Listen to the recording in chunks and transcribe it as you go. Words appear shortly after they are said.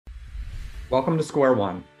Welcome to Square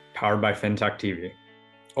One, powered by FinTech TV.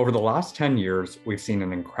 Over the last 10 years, we've seen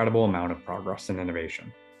an incredible amount of progress and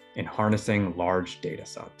innovation in harnessing large data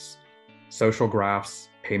sets. Social graphs,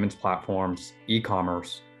 payments platforms,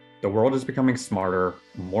 e-commerce, the world is becoming smarter,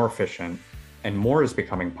 more efficient, and more is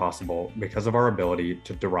becoming possible because of our ability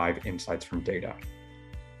to derive insights from data.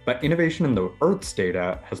 But innovation in the Earth's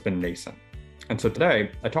data has been nascent. And so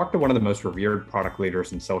today, I talked to one of the most revered product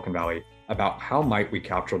leaders in Silicon Valley about how might we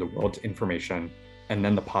capture the world's information and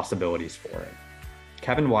then the possibilities for it.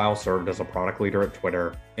 Kevin Weil served as a product leader at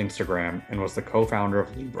Twitter, Instagram, and was the co-founder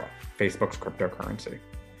of Libra, Facebook's cryptocurrency.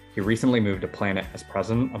 He recently moved to Planet as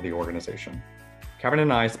president of the organization. Kevin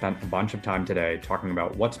and I spent a bunch of time today talking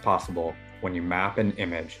about what's possible when you map and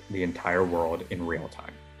image the entire world in real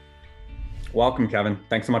time. Welcome, Kevin.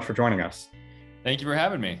 Thanks so much for joining us. Thank you for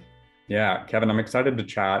having me. Yeah, Kevin, I'm excited to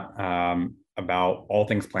chat about all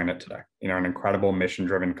things Planet today. An incredible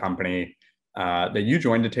mission-driven company that you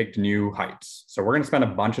joined to take to new heights. So we're going to spend a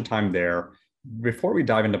bunch of time there. Before we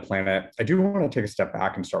dive into Planet, I do want to take a step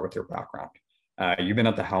back and start with your background. You've been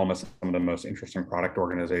at the helm of some of the most interesting product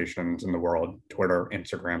organizations in the world: Twitter,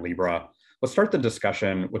 Instagram, Libra. Let's start the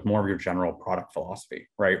discussion with more of your general product philosophy,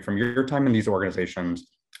 right? From your time in these organizations,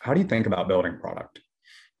 how do you think about building product?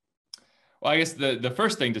 Well, I guess the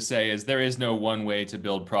first thing to say is there is no one way to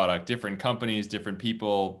build product. Different companies, different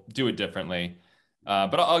people do it differently.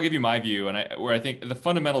 But I'll give you my view, where I think the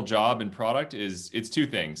fundamental job in product is it's two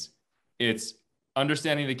things. It's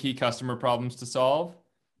understanding the key customer problems to solve,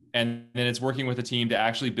 and then it's working with a team to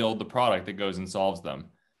actually build the product that goes and solves them.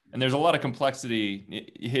 And there's a lot of complexity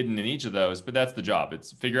hidden in each of those, but that's the job.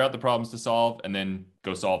 It's figure out the problems to solve and then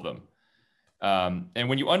go solve them. And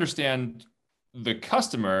when you understand the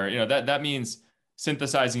customer, that means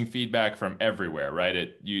synthesizing feedback from everywhere,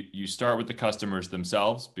 right? You start with the customers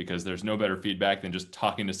themselves, because there's no better feedback than just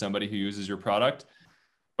talking to somebody who uses your product.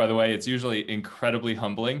 By the way, it's usually incredibly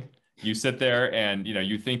humbling. You sit there and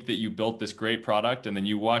you think that you built this great product, and then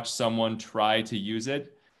you watch someone try to use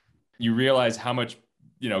it. You realize how much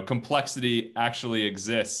complexity actually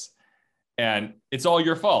exists, and it's all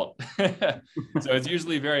your fault. So it's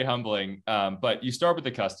usually very humbling. But you start with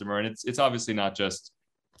the customer, and it's obviously not just,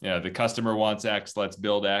 the customer wants X, let's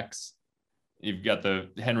build X. You've got the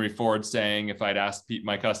Henry Ford saying, if I'd asked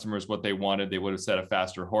my customers what they wanted, they would have said a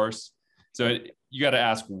faster horse. So you got to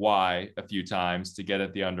ask why a few times to get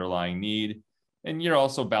at the underlying need. And you're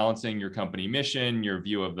also balancing your company mission, your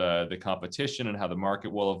view of the competition and how the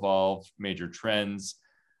market will evolve, major trends,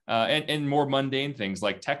 and more mundane things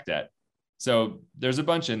like tech debt. So there's a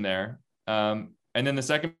bunch in there. And then the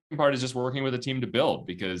second part is just working with a team to build,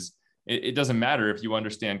 because it doesn't matter if you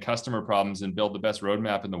understand customer problems and build the best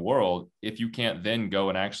roadmap in the world if you can't then go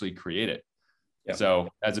and actually create it. Yep. So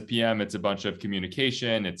as a PM, it's a bunch of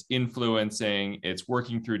communication, it's influencing, it's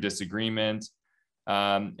working through disagreement.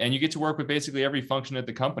 And you get to work with basically every function at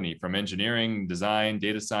the company, from engineering, design,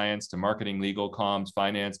 data science, to marketing, legal, comms,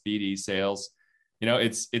 finance, BD, sales.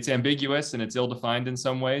 It's ambiguous and it's ill-defined in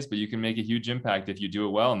some ways, but you can make a huge impact if you do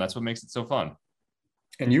it well. And that's what makes it so fun.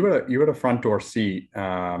 And you had a front door seat,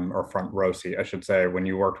 or front row seat, I should say, when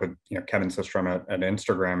you worked with Kevin Systrom at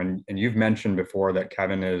Instagram. And you've mentioned before that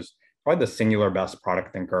Kevin is probably the singular best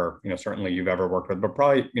product thinker, certainly you've ever worked with, but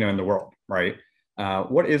probably, in the world, right?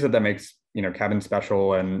 What is it that makes, Kevin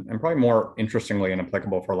special, and probably more interestingly and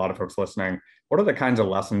applicable for a lot of folks listening? What are the kinds of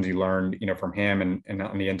lessons you learned, from him and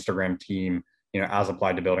on the Instagram team, as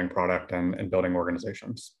applied to building product and building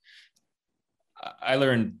organizations? I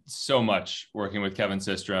learned so much working with Kevin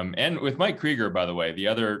Systrom and with Mike Krieger, by the way, the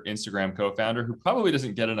other Instagram co-founder, who probably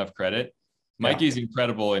doesn't get enough credit. Mikey's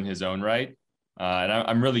incredible in his own right. And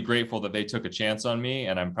I'm really grateful that they took a chance on me,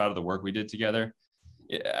 and I'm proud of the work we did together.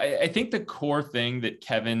 I think the core thing that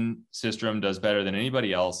Kevin Systrom does better than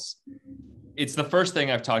anybody else, it's the first thing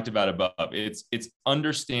I've talked about above. It's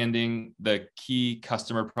understanding the key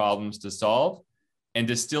customer problems to solve and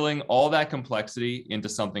distilling all that complexity into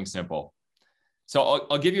something simple. So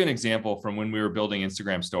I'll give you an example from when we were building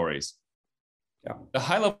Instagram stories. Yeah. The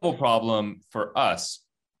high level problem for us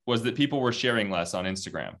was that people were sharing less on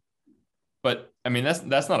Instagram. But I mean,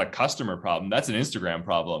 that's not a customer problem. That's an Instagram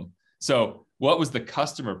problem. So what was the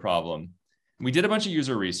customer problem? We did a bunch of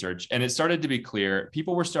user research, and it started to be clear.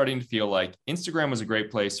 People were starting to feel like Instagram was a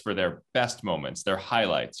great place for their best moments, their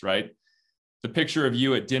highlights, right? The picture of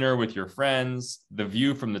you at dinner with your friends, the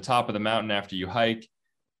view from the top of the mountain after you hike.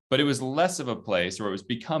 But it was less of a place, or it was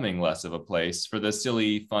becoming less of a place, for the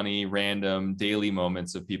silly, funny, random daily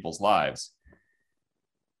moments of people's lives.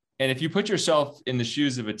 And if you put yourself in the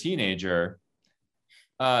shoes of a teenager,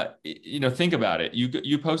 think about it.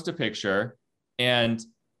 You post a picture, and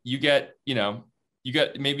you get,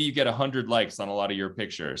 maybe you get 100 likes on a lot of your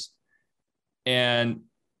pictures. And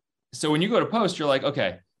so when you go to post, you're like,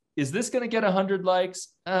 okay, is this going to get 100 likes?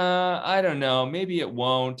 I don't know. Maybe it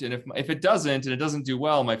won't. And if it doesn't, and it doesn't do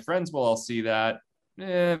well, my friends will all see that.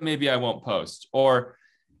 Maybe I won't post. Or,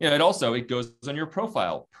 it goes on your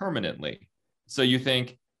profile permanently. So you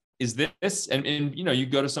think, is this, and you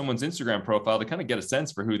go to someone's Instagram profile to kind of get a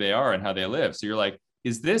sense for who they are and how they live. So you're like,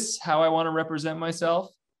 is this how I want to represent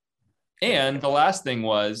myself? And the last thing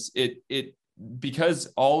was because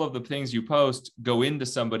all of the things you post go into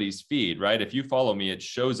somebody's feed, right? If you follow me, it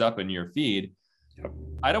shows up in your feed. Yep.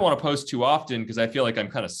 I don't want to post too often because I feel like I'm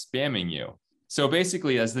kind of spamming you. So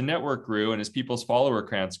basically, as the network grew and as people's follower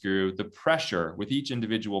counts grew, the pressure with each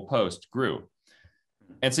individual post grew.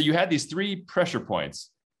 And so you had these 3 pressure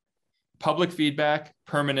points: public feedback,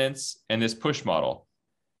 permanence, and this push model.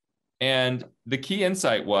 And the key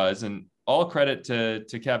insight was, and all credit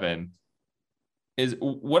to Kevin, is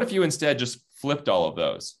what if you instead just flipped all of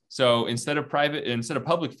those? So instead of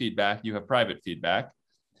public feedback, you have private feedback.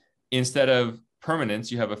 Instead of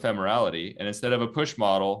permanence, you have ephemerality. And instead of a push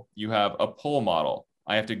model, you have a pull model.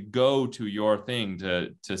 I have to go to your thing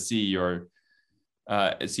to see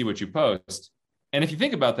what you post. And if you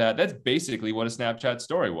think about that, that's basically what a Snapchat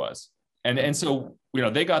story was. And so,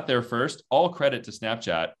 they got there first, all credit to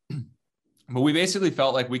Snapchat. But we basically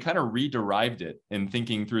felt like we kind of re-derived it in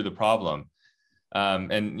thinking through the problem.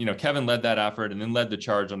 And Kevin led that effort and then led the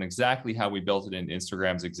charge on exactly how we built it into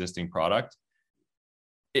Instagram's existing product.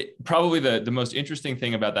 Probably the most interesting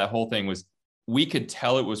thing about that whole thing was we could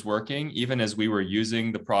tell it was working even as we were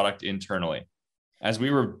using the product internally. As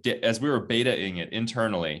we were betaing it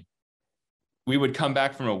internally, we would come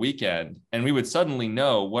back from a weekend and we would suddenly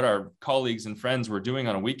know what our colleagues and friends were doing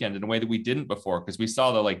on a weekend in a way that we didn't before, because we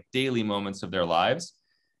saw the daily moments of their lives.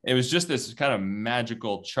 It was just this kind of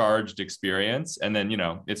magical charged experience. And then,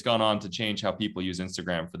 it's gone on to change how people use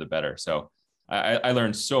Instagram for the better. So I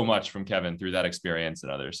learned so much from Kevin through that experience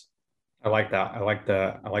and others. I like that. I like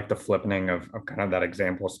the flippening of kind of that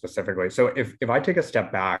example specifically. So if I take a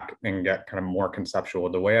step back and get kind of more conceptual,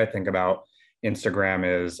 the way I think about Instagram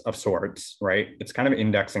is of sorts, right? It's kind of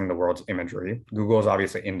indexing the world's imagery. Google is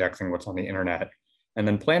obviously indexing what's on the internet. And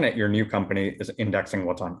then Planet, your new company, is indexing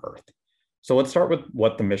what's on Earth. So let's start with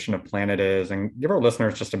what the mission of Planet is and give our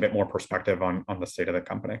listeners just a bit more perspective on the state of the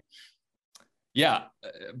company. Yeah,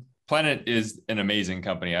 Planet is an amazing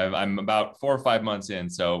company. I'm about 4 or 5 months in,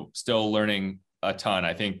 so still learning a ton.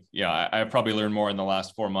 I think, I've probably learned more in the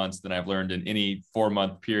last 4 months than I've learned in any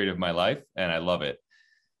 4-month period of my life, and I love it.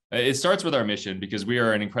 It starts with our mission because we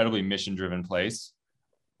are an incredibly mission-driven place.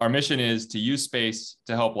 Our mission is to use space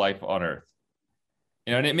to help life on Earth.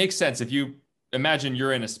 And it makes sense. If you imagine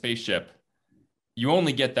you're in a spaceship, you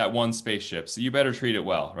only get that one spaceship, so you better treat it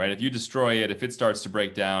well, right? If you destroy it, if it starts to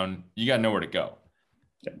break down, you got nowhere to go.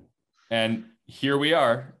 Okay. And here we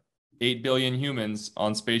are, 8 billion humans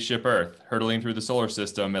on spaceship Earth, hurtling through the solar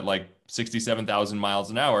system at 67,000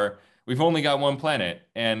 miles an hour. We've only got one planet,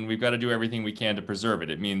 and we've got to do everything we can to preserve it.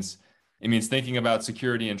 It means thinking about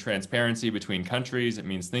security and transparency between countries. It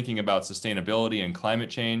means thinking about sustainability and climate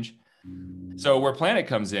change. So where Planet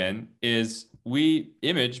comes in is we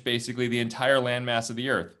image basically the entire landmass of the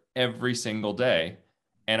Earth every single day.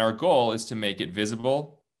 And our goal is to make it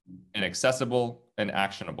visible and accessible and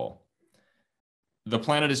actionable. The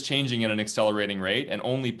planet is changing at an accelerating rate, and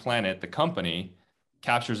only Planet, the company,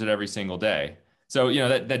 captures it every single day. So,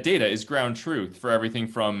 that data is ground truth for everything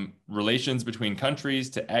from relations between countries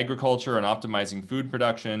to agriculture and optimizing food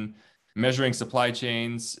production, measuring supply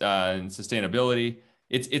chains and sustainability.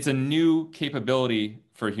 It's a new capability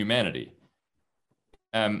for humanity.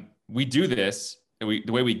 We do this, the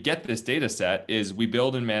way we get this data set is we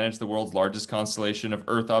build and manage the world's largest constellation of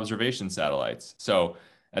Earth observation satellites. So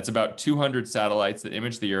that's about 200 satellites that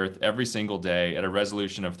image the Earth every single day at a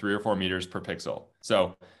resolution of 3 or 4 meters per pixel.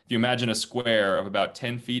 So if you imagine a square of about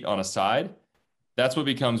 10 feet on a side, that's what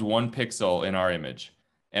becomes 1 pixel in our image.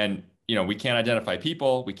 And, we can't identify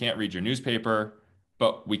people, we can't read your newspaper,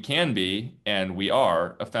 but we can be, and we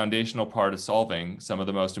are, a foundational part of solving some of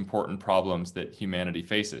the most important problems that humanity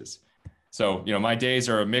faces. So, my days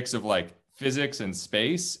are a mix of physics and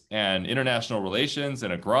space and international relations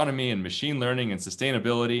and agronomy and machine learning and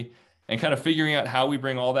sustainability, and kind of figuring out how we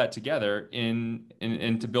bring all that together in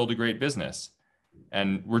to build a great business.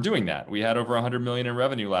 And we're doing that. We had over 100 million in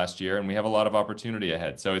revenue last year, and we have a lot of opportunity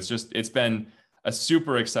ahead. So it's been a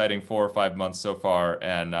super exciting 4 or 5 months so far.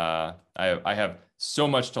 And I have so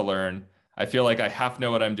much to learn. I feel like I half know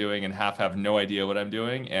what I'm doing and half have no idea what I'm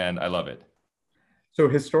doing, and I love it. So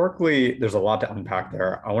historically, there's a lot to unpack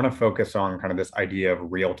there. I want to focus on kind of this idea of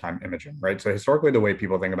real-time imaging, right? So historically, the way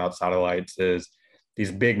people think about satellites is these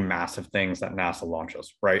big, massive things that NASA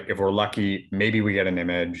launches, right? If we're lucky, maybe we get an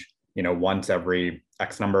image, once every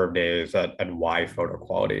X number of days at Y photo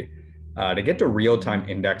quality. To get to real-time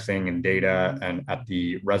indexing and data and at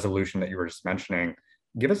the resolution that you were just mentioning,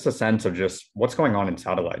 give us a sense of just what's going on in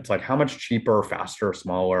satellites. Like how much cheaper, faster,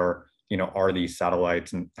 smaller, are these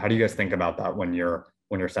satellites, and how do you guys think about that when you're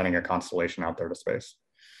sending a constellation out there to space?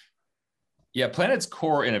 Yeah, Planet's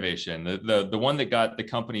core innovation, the one that got the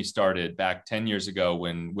company started back 10 years ago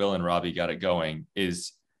when Will and Robbie got it going,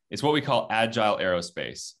 is it's what we call agile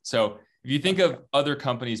aerospace. So if you think of other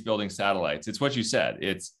companies building satellites, it's what you said.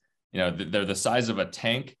 It's, they're the size of a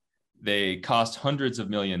tank. They cost hundreds of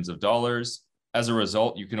millions of dollars. As a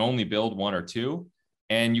result, you can only build one or two,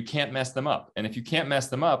 and you can't mess them up. And if you can't mess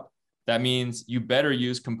them up, that means you better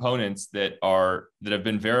use components that have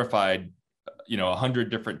been verified 100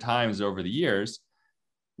 different times over the years,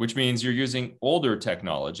 which means you're using older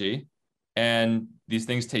technology, and these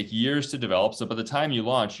things take years to develop. So by the time you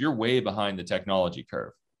launch, you're way behind the technology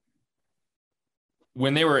curve.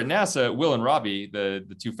 When they were at NASA, Will and Robbie,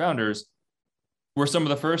 the two founders, were some of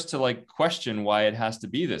the first to question why it has to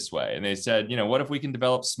be this way. And they said, what if we can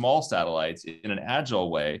develop small satellites in an agile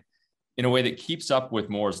way, in a way that keeps up with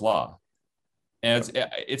Moore's law? And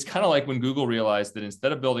it's kind of like when Google realized that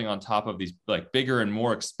instead of building on top of these bigger and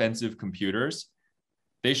more expensive computers,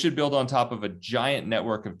 they should build on top of a giant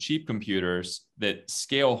network of cheap computers that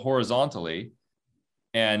scale horizontally.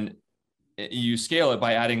 And you scale it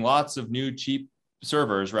by adding lots of new cheap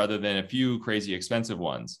servers rather than a few crazy expensive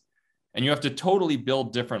ones. And you have to totally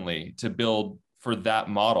build differently to build for that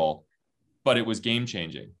model, but it was game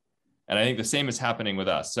changing. And I think the same is happening with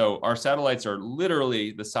us. So our satellites are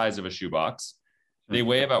literally the size of a shoebox. They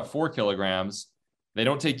weigh about 4 kilograms. They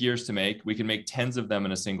don't take years to make. We can make tens of them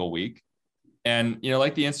in a single week. And,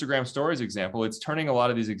 like the Instagram stories example, it's turning a lot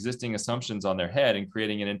of these existing assumptions on their head and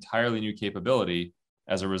creating an entirely new capability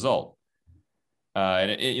as a result.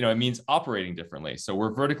 And it means operating differently. So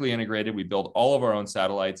we're vertically integrated. We build all of our own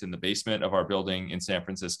satellites in the basement of our building in San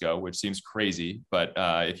Francisco, which seems crazy, but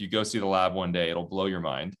if you go see the lab one day, it'll blow your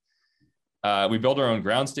mind. We build our own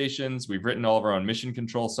ground stations. We've written all of our own mission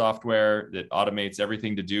control software that automates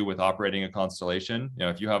everything to do with operating a constellation.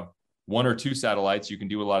 If you have 1 or 2 satellites, you can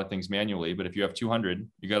do a lot of things manually, but if you have 200,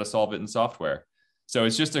 you got to solve it in software. So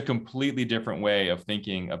it's just a completely different way of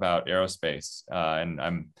thinking about aerospace. And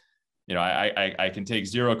I can take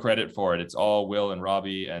zero credit for it. It's all Will and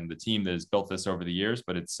Robbie and the team that has built this over the years,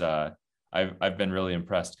 but I've been really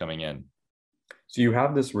impressed coming in. So you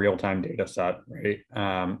have this real-time data set, right?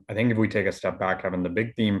 I think if we take a step back, Kevin, the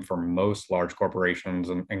big theme for most large corporations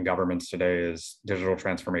and governments today is digital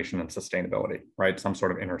transformation and sustainability, right? Some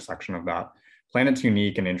sort of intersection of that. Planet's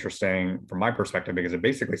unique and interesting from my perspective because it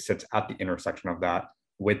basically sits at the intersection of that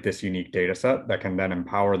with this unique data set that can then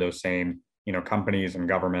empower those same, companies and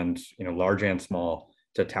governments, large and small,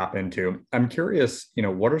 to tap into. I'm curious,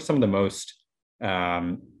 what are some of the most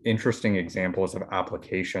interesting examples of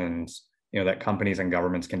applications that companies and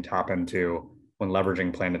governments can tap into when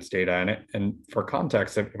leveraging Planet's data? And for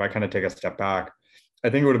context, if I kind of take a step back, I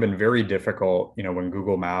think it would have been very difficult, when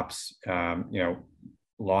Google Maps,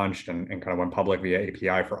 launched and kind of went public via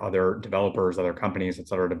API for other developers, other companies, et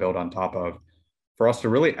cetera, to build on top of, for us to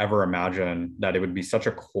really ever imagine that it would be such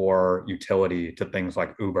a core utility to things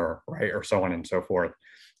like Uber, right? Or so on and so forth.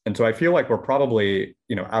 And so I feel like we're probably,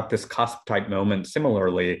 at this cusp type moment,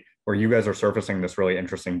 similarly, where you guys are surfacing this really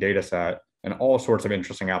interesting data set and all sorts of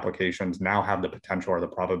interesting applications now have the potential or the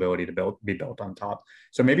probability to be built on top.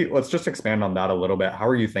 So maybe let's just expand on that a little bit. How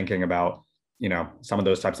are you thinking about, some of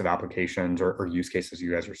those types of applications or use cases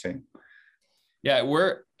you guys are seeing? Yeah,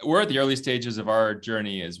 we're at the early stages of our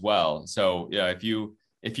journey as well. So yeah, if you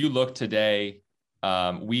look today,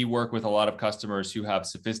 we work with a lot of customers who have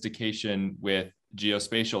sophistication with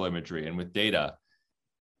geospatial imagery and with data,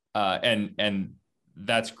 and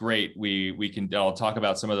that's great. I'll talk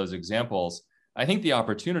about some of those examples. I think the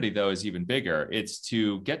opportunity though is even bigger. It's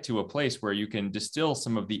to get to a place where you can distill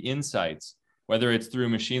some of the insights, whether it's through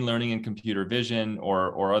machine learning and computer vision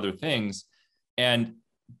or other things, and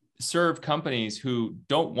serve companies who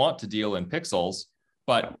don't want to deal in pixels,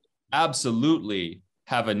 but absolutely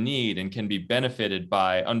have a need and can be benefited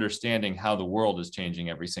by understanding how the world is changing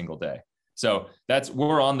every single day. So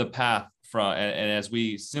we're on the path and as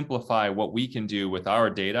we simplify what we can do with our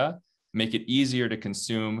data, make it easier to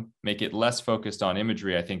consume, make it less focused on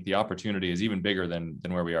imagery, I think the opportunity is even bigger than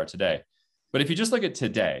where we are today. But if you just look at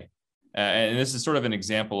today, and this is sort of an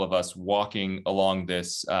example of us walking along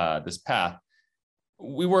this path,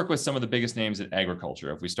 we work with some of the biggest names in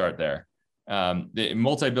agriculture, if we start there. The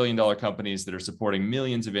multi-billion-dollar companies that are supporting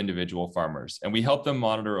millions of individual farmers. And we help them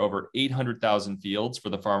monitor over 800,000 fields for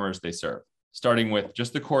the farmers they serve, starting with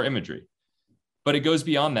just the core imagery. But it goes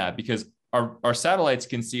beyond that because our satellites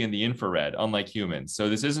can see in the infrared, unlike humans. So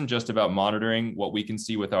this isn't just about monitoring what we can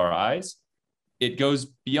see with our eyes. It goes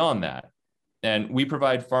beyond that. And we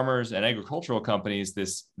provide farmers and agricultural companies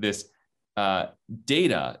this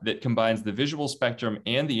data that combines the visual spectrum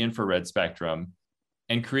and the infrared spectrum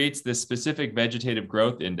and creates this specific vegetative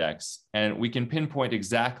growth index. And we can pinpoint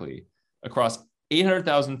exactly across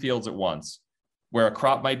 800,000 fields at once where a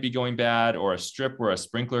crop might be going bad or a strip where a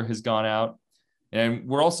sprinkler has gone out. And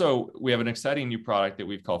we have an exciting new product that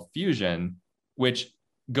we've called Fusion, which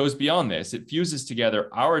goes beyond this. It fuses together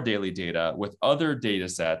our daily data with other data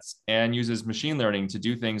sets and uses machine learning to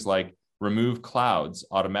do things like remove clouds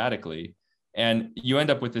automatically. And you end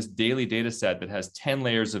up with this daily data set that has 10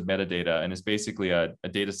 layers of metadata and is basically a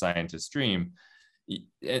data scientist stream.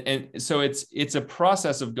 And so it's a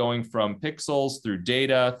process of going from pixels through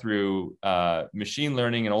data, through machine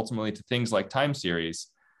learning, and ultimately to things like time series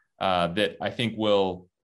that I think will,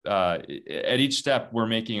 at each step, we're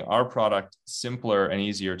making our product simpler and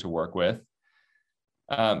easier to work with.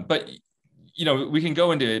 But we can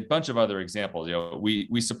go into a bunch of other examples.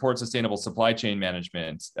 We support sustainable supply chain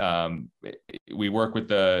management. We work with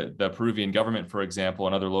the Peruvian government, for example,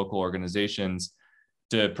 and other local organizations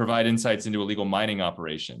to provide insights into illegal mining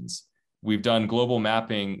operations. We've done global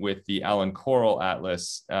mapping with the Allen Coral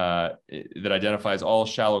Atlas that identifies all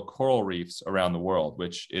shallow coral reefs around the world,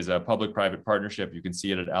 which is a public-private partnership. You can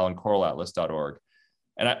see it at allencoralatlas.org.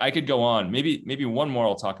 And I could go on. Maybe one more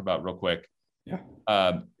I'll talk about real quick.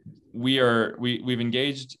 Yeah. We've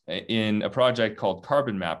engaged in a project called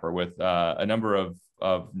Carbon Mapper with a number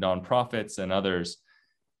of nonprofits and others.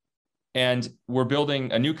 And we're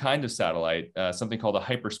building a new kind of satellite, something called a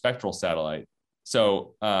hyperspectral satellite.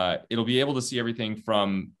 So it'll be able to see everything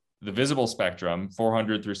from the visible spectrum,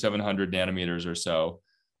 400 through 700 nanometers or so,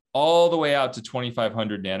 all the way out to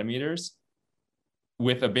 2,500 nanometers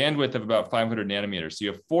with a bandwidth of about 500 nanometers. So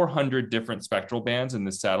you have 400 different spectral bands in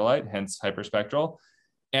this satellite, hence hyperspectral.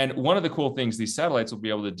 And one of the cool things these satellites will be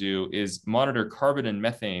able to do is monitor carbon and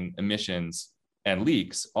methane emissions and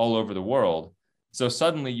leaks all over the world. So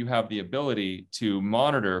suddenly you have the ability to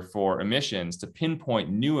monitor for emissions, to pinpoint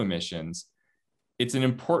new emissions. It's an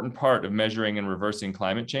important part of measuring and reversing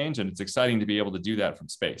climate change, and it's exciting to be able to do that from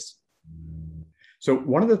space. So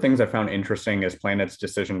one of the things I found interesting is Planet's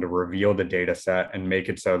decision to reveal the data set and make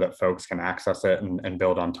it so that folks can access it and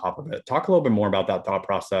build on top of it. Talk a little bit more about that thought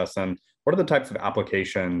process and what are the types of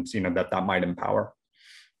applications that might empower?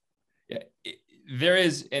 Yeah, there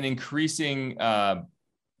is an increasing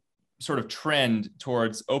sort of trend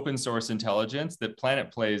towards open source intelligence that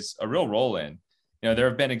Planet plays a real role in. There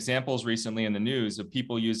have been examples recently in the news of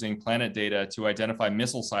people using Planet data to identify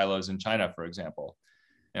missile silos in China, for example.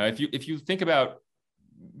 If you think about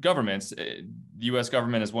governments, the US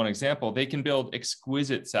government is one example, they can build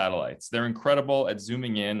exquisite satellites. They're incredible at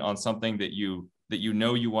zooming in on something that you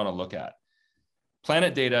want to look at.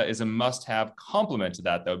 Planet data is a must-have complement to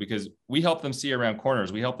that, though, because we help them see around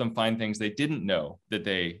corners. We help them find things they didn't know that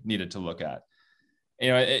they needed to look at.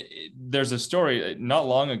 There's a story not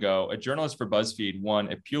long ago, a journalist for BuzzFeed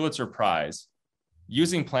won a Pulitzer Prize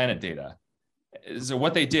using Planet data. So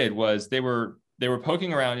what they did was they were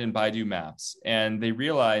poking around in Baidu Maps, and they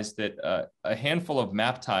realized that a handful of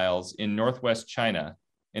map tiles in Northwest China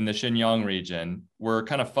in the Xinjiang region were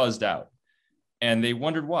kind of fuzzed out. And they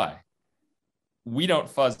wondered why. We don't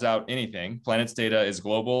fuzz out anything. Planet's data is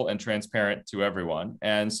global and transparent to everyone.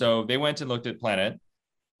 And so they went and looked at Planet,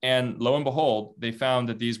 and lo and behold, they found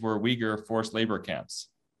that these were Uyghur forced labor camps.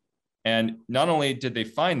 And not only did they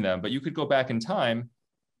find them, but you could go back in time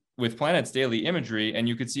with Planet's daily imagery, and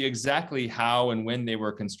you could see exactly how and when they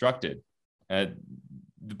were constructed. The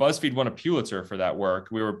BuzzFeed won a Pulitzer for that work.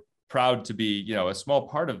 We were proud to be, a small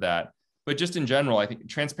part of that. But just in general, I think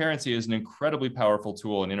transparency is an incredibly powerful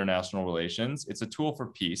tool in international relations. It's a tool for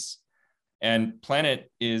peace. And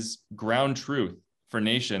Planet is ground truth for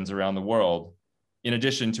nations around the world, in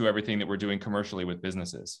addition to everything that we're doing commercially with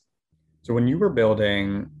businesses. So when you were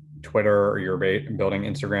building Twitter or you're building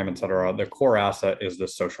Instagram, et cetera, the core asset is the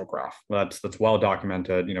social graph. That's well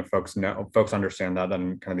documented. Folks understand that.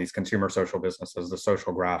 Then kind of these consumer social businesses, the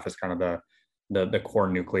social graph is kind of the core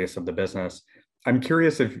nucleus of the business. I'm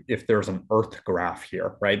curious if there's an Earth graph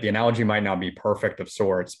here, right? The analogy might not be perfect of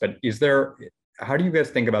sorts, but how do you guys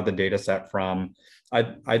think about the data set from,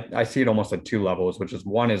 I see it almost at two levels, which is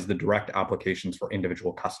one is the direct applications for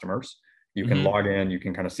individual customers. You can log in, you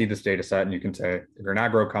can kind of see this data set, and you can say, if you're an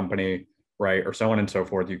agro company, right, or so on and so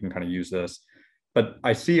forth, you can kind of use this. But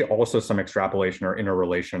I see also some extrapolation or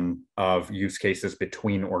interrelation of use cases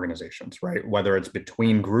between organizations, right? Whether it's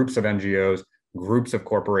between groups of NGOs, groups of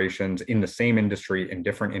corporations in the same industry, in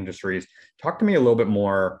different industries. Talk to me a little bit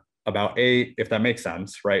more about A, if that makes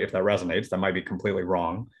sense, right? If that resonates, that might be completely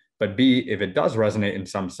wrong. But B, if it does resonate in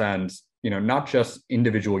some sense, not just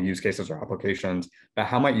individual use cases or applications, but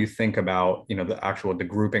how might you think about, the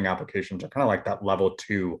grouping applications or kind of like that level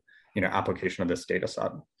 2, application of this data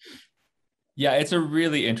set? Yeah, it's a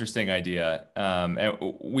really interesting idea. And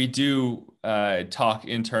we do talk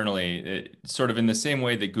internally, sort of in the same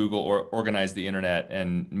way that Google organized the internet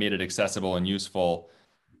and made it accessible and useful.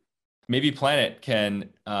 Maybe Planet can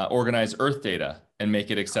organize Earth data and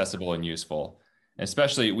make it accessible and useful.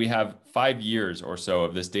 Especially, we have 5 years or so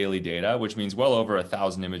of this daily data, which means well over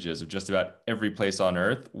 1,000 images of just about every place on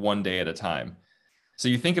Earth, one day at a time. So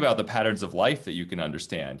you think about the patterns of life that you can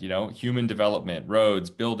understand, human development, roads,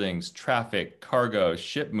 buildings, traffic, cargo,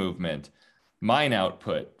 ship movement, mine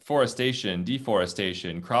output, forestation,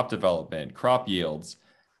 deforestation, crop development, crop yields,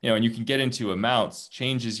 and you can get into amounts,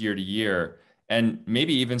 changes year to year, and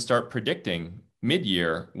maybe even start predicting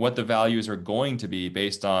mid-year what the values are going to be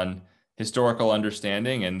based on historical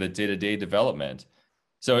understanding and the day-to-day development.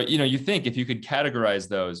 So, you think if you could categorize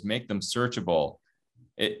those, make them searchable,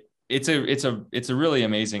 it's a really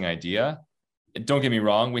amazing idea. Don't get me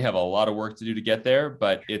wrong, we have a lot of work to do to get there,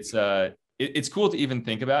 but it's cool to even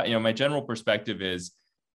think about. My general perspective is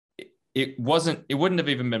it wouldn't have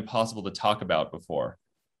even been possible to talk about before.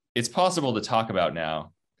 It's possible to talk about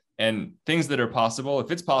now, and things that are possible,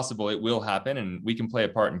 if it's possible, it will happen, and we can play a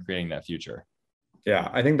part in creating that future. Yeah,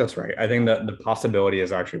 I think that's right. I think that the possibility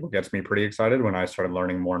is actually what gets me pretty excited when I started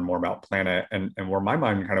learning more and more about Planet. And where my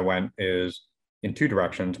mind kind of went is in 2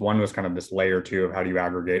 directions. One was kind of this layer 2 of how do you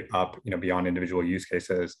aggregate up, beyond individual use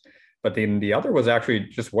cases. But then the other was actually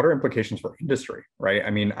just what are implications for industry, right?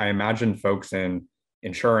 I mean, I imagine folks in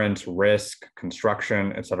insurance, risk,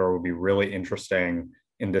 construction, et cetera, would be really interesting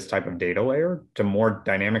in this type of data layer to more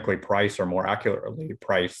dynamically price or more accurately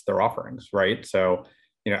price their offerings, right? So,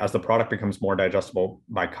 as the product becomes more digestible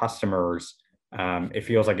by customers, it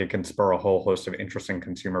feels like it can spur a whole host of interesting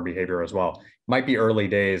consumer behavior as well. Might be early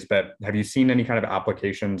days, but have you seen any kind of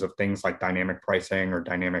applications of things like dynamic pricing or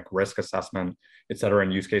dynamic risk assessment, et cetera,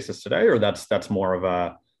 in use cases today? Or that's more of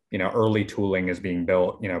a, early tooling is being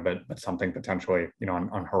built, but something potentially,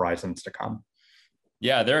 on horizons to come?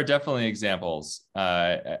 Yeah, there are definitely examples.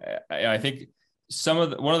 I think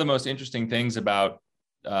one of the most interesting things about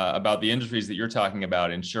the industries that you're talking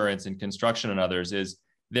about, insurance and construction and others, is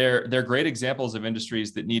they're great examples of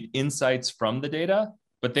industries that need insights from the data,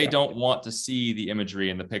 but they don't want to see the imagery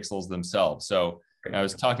and the pixels themselves. So I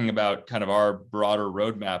was talking about kind of our broader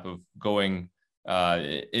roadmap of going,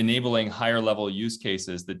 enabling higher level use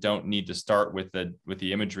cases that don't need to start with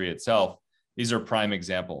the imagery itself. These are prime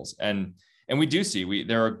examples. And we do see,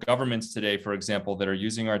 there are governments today, for example, that are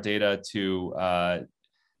using our data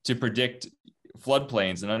to predict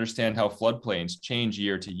floodplains and understand how floodplains change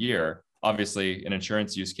year to year. Obviously, an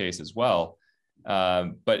insurance use case as well.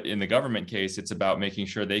 But in the government case, it's about making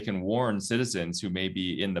sure they can warn citizens who may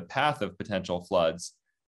be in the path of potential floods,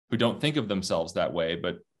 who don't think of themselves that way,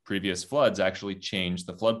 but previous floods actually change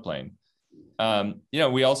the floodplain.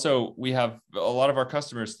 We have a lot of our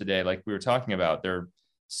customers today, like we were talking about, they're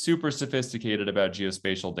super sophisticated about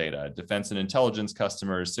geospatial data, defense and intelligence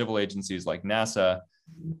customers, civil agencies like NASA.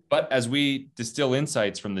 But as we distill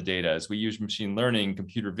insights from the data, as we use machine learning,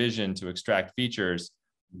 computer vision to extract features,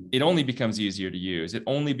 it only becomes easier to use. It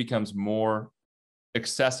only becomes more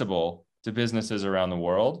accessible to businesses around the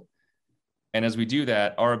world. And as we do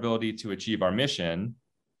that, our ability to achieve our mission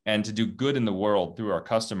and to do good in the world through our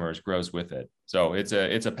customers grows with it. So it's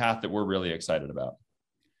a path that we're really excited about.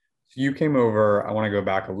 So you came over, I want to go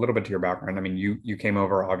back a little bit to your background. I mean, you came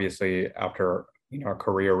over obviously after a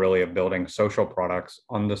career really of building social products.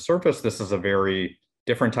 On the surface, this is a very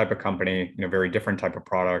different type of company, very different type of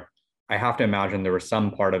product. I have to imagine there was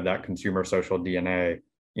some part of that consumer social DNA,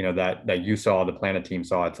 that you saw, the Planet team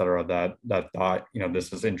saw, et cetera, that thought,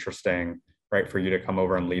 this is interesting, right, for you to come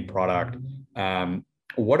over and lead product.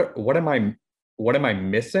 What am I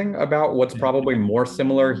missing about what's probably more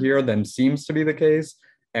similar here than seems to be the case?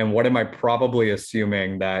 And what am I probably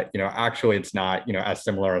assuming that, actually it's not, as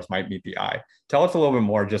similar as might meet the eye? Tell us a little bit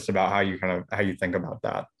more just about how you think about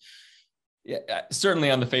that. Yeah, certainly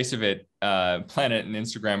on the face of it, Planet and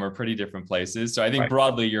Instagram are pretty different places. So I think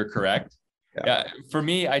broadly you're correct. Yeah, for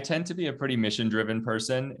me, I tend to be a pretty mission-driven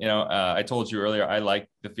person. I told you earlier, I like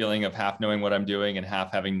the feeling of half knowing what I'm doing and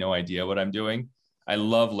half having no idea what I'm doing. I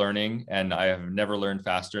love learning, and I have never learned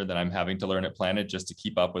faster than I'm having to learn at Planet just to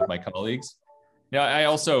keep up with my colleagues. I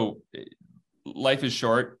also, life is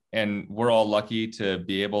short, and we're all lucky to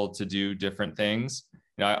be able to do different things.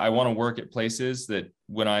 I want to work at places that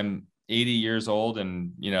when I'm 80 years old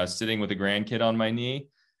and, sitting with a grandkid on my knee,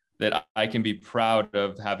 that I can be proud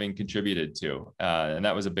of having contributed to. And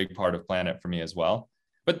that was a big part of Planet for me as well.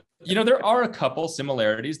 But, there are a couple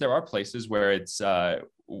similarities. There are places where it's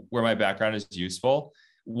where my background is useful.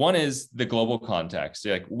 One is the global context.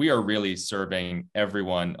 Like, we are really serving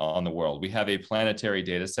everyone on the world. We have a planetary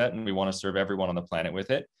data set, and we want to serve everyone on the planet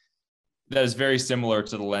with it. That is very similar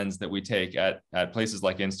to the lens that we take at places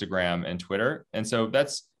like Instagram and Twitter. And so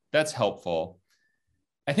that's helpful.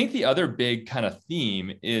 I think the other big kind of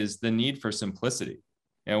theme is the need for simplicity.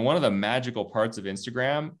 And one of the magical parts of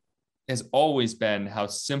Instagram has always been how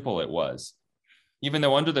simple it was. Even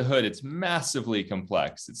though under the hood, it's massively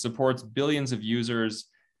complex. It supports billions of users,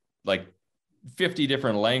 like 50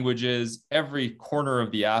 different languages. Every corner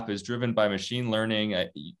of the app is driven by machine learning,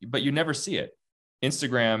 but you never see it.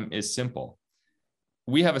 Instagram is simple.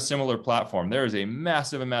 We have a similar platform. There is a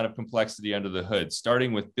massive amount of complexity under the hood,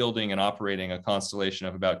 starting with building and operating a constellation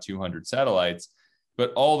of about 200 satellites,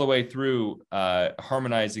 but all the way through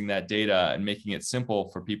harmonizing that data and making it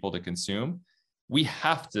simple for people to consume. We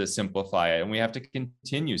have to simplify it, and we have to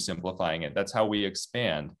continue simplifying it. That's how we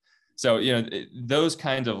expand. So, those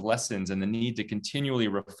kinds of lessons and the need to continually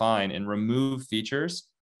refine and remove features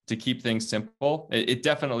to keep things simple, it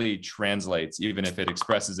definitely translates, even if it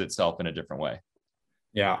expresses itself in a different way.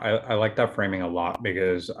 Yeah, I like that framing a lot,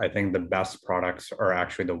 because I think the best products are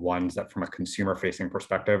actually the ones that, from a consumer facing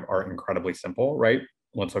perspective, are incredibly simple, right?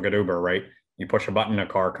 Let's look at Uber, right? You push a button, a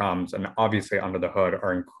car comes, and obviously under the hood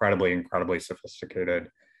are incredibly sophisticated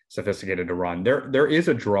to run. There is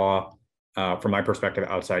a draw from my perspective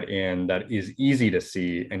outside in that is easy to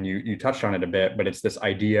see, and you touched on it a bit, but it's this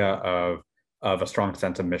idea of a strong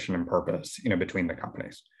sense of mission and purpose, between the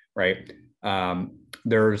companies, right? I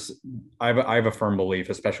have a firm belief,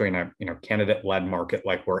 especially in a candidate-led market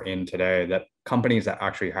like we're in today, that companies that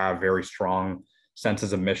actually have very strong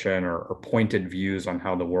senses of mission or pointed views on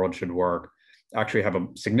how the world should work actually have a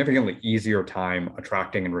significantly easier time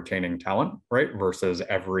attracting and retaining talent, right? Versus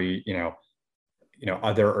every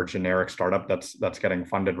other or generic startup that's getting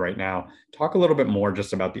funded right now. Talk a little bit more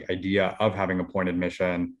just about the idea of having a pointed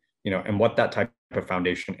mission, and what that type of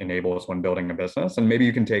foundation enables when building a business. And maybe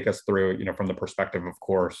you can take us through, from the perspective, of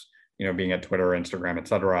course, being at Twitter, Instagram, et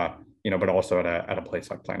cetera, but also at a place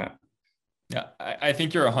like Planet. Yeah, I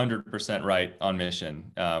think you're 100% right on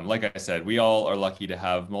mission. Like I said, we all are lucky to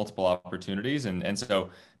have multiple opportunities. And so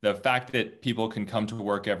the fact that people can come to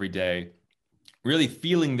work every day, really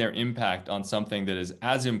feeling their impact on something that is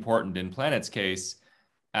as important in Planet's case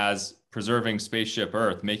as preserving spaceship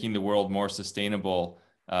Earth, making the world more sustainable,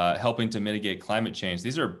 helping to mitigate climate change.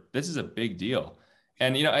 This is a big deal.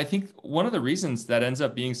 And, I think one of the reasons that ends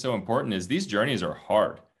up being so important is these journeys are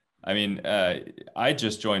hard. I mean, I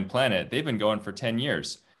just joined Planet. They've been going for 10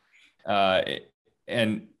 years.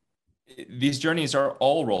 And these journeys are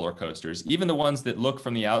all roller coasters, even the ones that look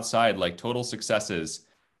from the outside like total successes,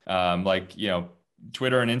 like,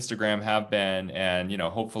 Twitter and Instagram have been, and,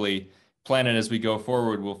 hopefully Planet as we go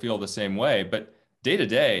forward will feel the same way. But day to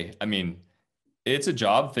day, I mean, it's a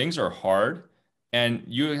job. Things are hard, and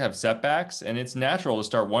you have setbacks, and it's natural to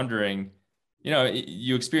start wondering,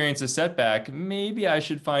 you experience a setback. Maybe I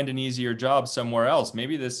should find an easier job somewhere else.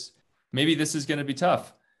 Maybe this is going to be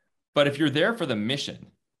tough. But if you're there for the mission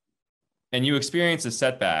and you experience a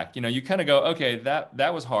setback, you kind of go, okay,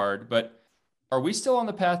 that was hard, but are we still on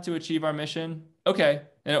the path to achieve our mission? Okay,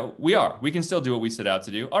 we are. We can still do what we set out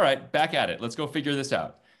to do. All right, back at it. Let's go figure this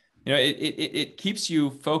out. It keeps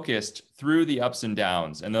you focused through the ups and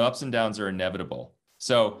downs, and the ups and downs are inevitable.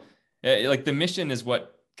 So, like, the mission is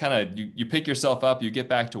what kind of you pick yourself up, you get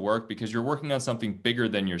back to work because you're working on something bigger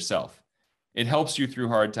than yourself. It helps you through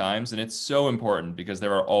hard times, and it's so important because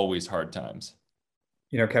there are always hard times.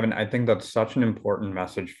 Kevin, I think that's such an important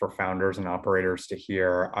message for founders and operators to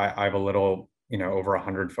hear. I have a little, over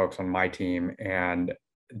 100 folks on my team, and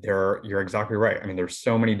you're exactly right. I mean, there's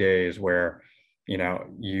so many days where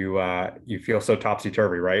you feel so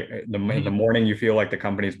topsy-turvy, right? In the morning, you feel like the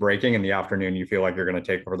company's breaking. In the afternoon, you feel like you're going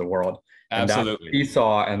to take over the world. Absolutely. And that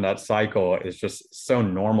seesaw and that cycle is just so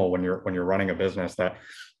normal when you're running a business, that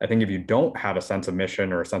I think if you don't have a sense of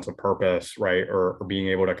mission or a sense of purpose, right, or being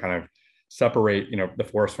able to kind of separate, the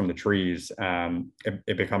forest from the trees,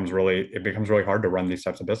 it becomes really hard to run these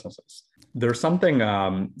types of businesses. There's something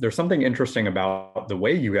interesting about the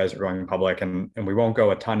way you guys are going public, and we won't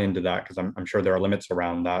go a ton into that because I'm sure there are limits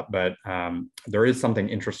around that. But there is something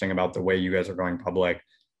interesting about the way you guys are going public,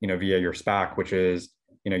 via your SPAC, which is,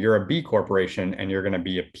 you're a B corporation and you're going to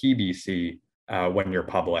be a PBC when you're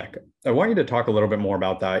public. I want you to talk a little bit more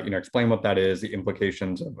about that, explain what that is, the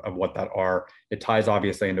implications of what that are. It ties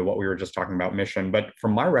obviously into what we were just talking about, mission. But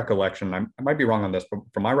from my recollection, I might be wrong on this, but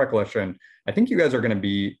from my recollection, I think you guys are going to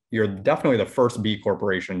be, you're definitely the first B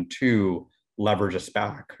corporation to leverage a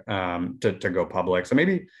SPAC to go public. So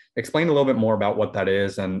maybe explain a little bit more about what that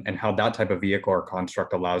is and how that type of vehicle or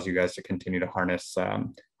construct allows you guys to continue to harness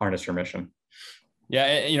your mission.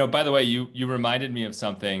 Yeah, by the way, you reminded me of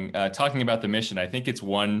something, talking about the mission. I think it's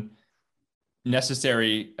one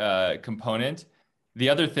necessary component. The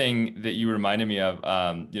other thing that you reminded me of,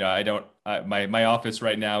 my office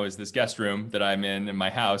right now is this guest room that I'm in my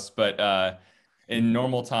house, but in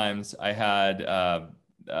normal times I had a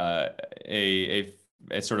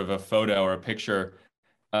sort of a photo or a picture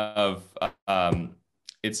of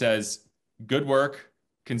it says good work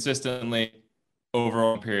consistently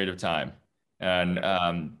over a period of time. And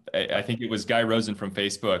I think it was Guy Rosen from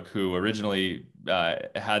Facebook who originally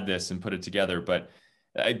had this and put it together. But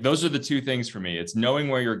those are the two things for me. It's knowing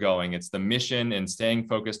where you're going. It's the mission and staying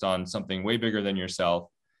focused on something way bigger than yourself.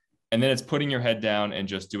 And then it's putting your head down and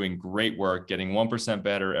just doing great work, getting 1%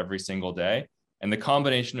 better every single day. And the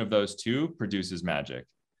combination of those two produces magic.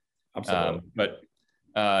 Absolutely.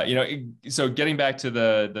 So getting back to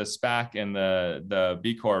the SPAC and the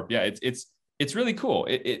B Corp, yeah, it's really cool.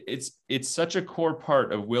 It's such a core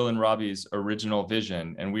part of Will and Robbie's original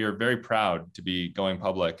vision, and we are very proud to be going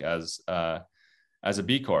public as a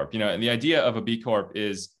B Corp. And the idea of a B Corp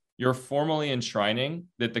is you're formally enshrining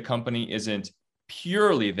that the company isn't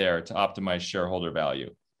purely there to optimize shareholder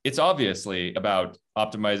value. It's obviously about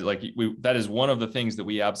optimizing, that is one of the things that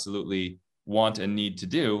we absolutely want and need to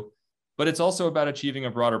do, but it's also about achieving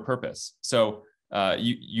a broader purpose. So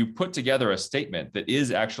you put together a statement that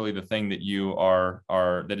is actually the thing that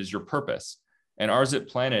that is your purpose. And ours at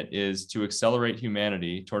Planet is to accelerate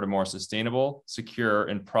humanity toward a more sustainable, secure,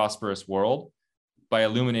 and prosperous world by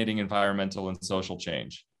illuminating environmental and social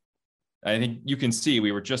change. I think you can see,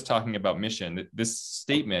 we were just talking about mission, that this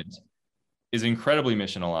statement is incredibly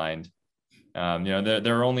mission aligned.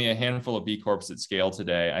 There are only a handful of B Corps at scale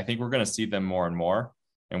today. I think we're going to see them more and more.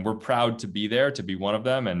 And we're proud to be there, to be one of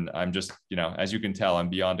them. And I'm just, as you can tell, I'm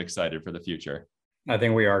beyond excited for the future. I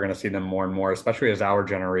think we are going to see them more and more, especially as our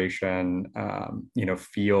generation,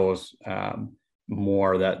 feels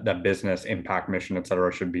more that business, impact, mission, et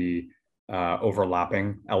cetera, should be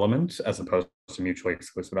overlapping elements as opposed to mutually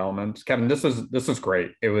exclusive elements. Kevin, this is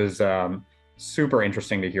great. It was super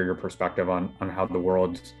interesting to hear your perspective on how the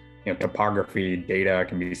world's topography, data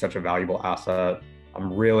can be such a valuable asset.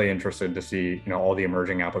 I'm really interested to see, all the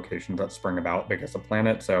emerging applications that spring about because of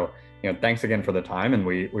Planet. So, thanks again for the time, and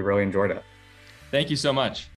we really enjoyed it. Thank you so much.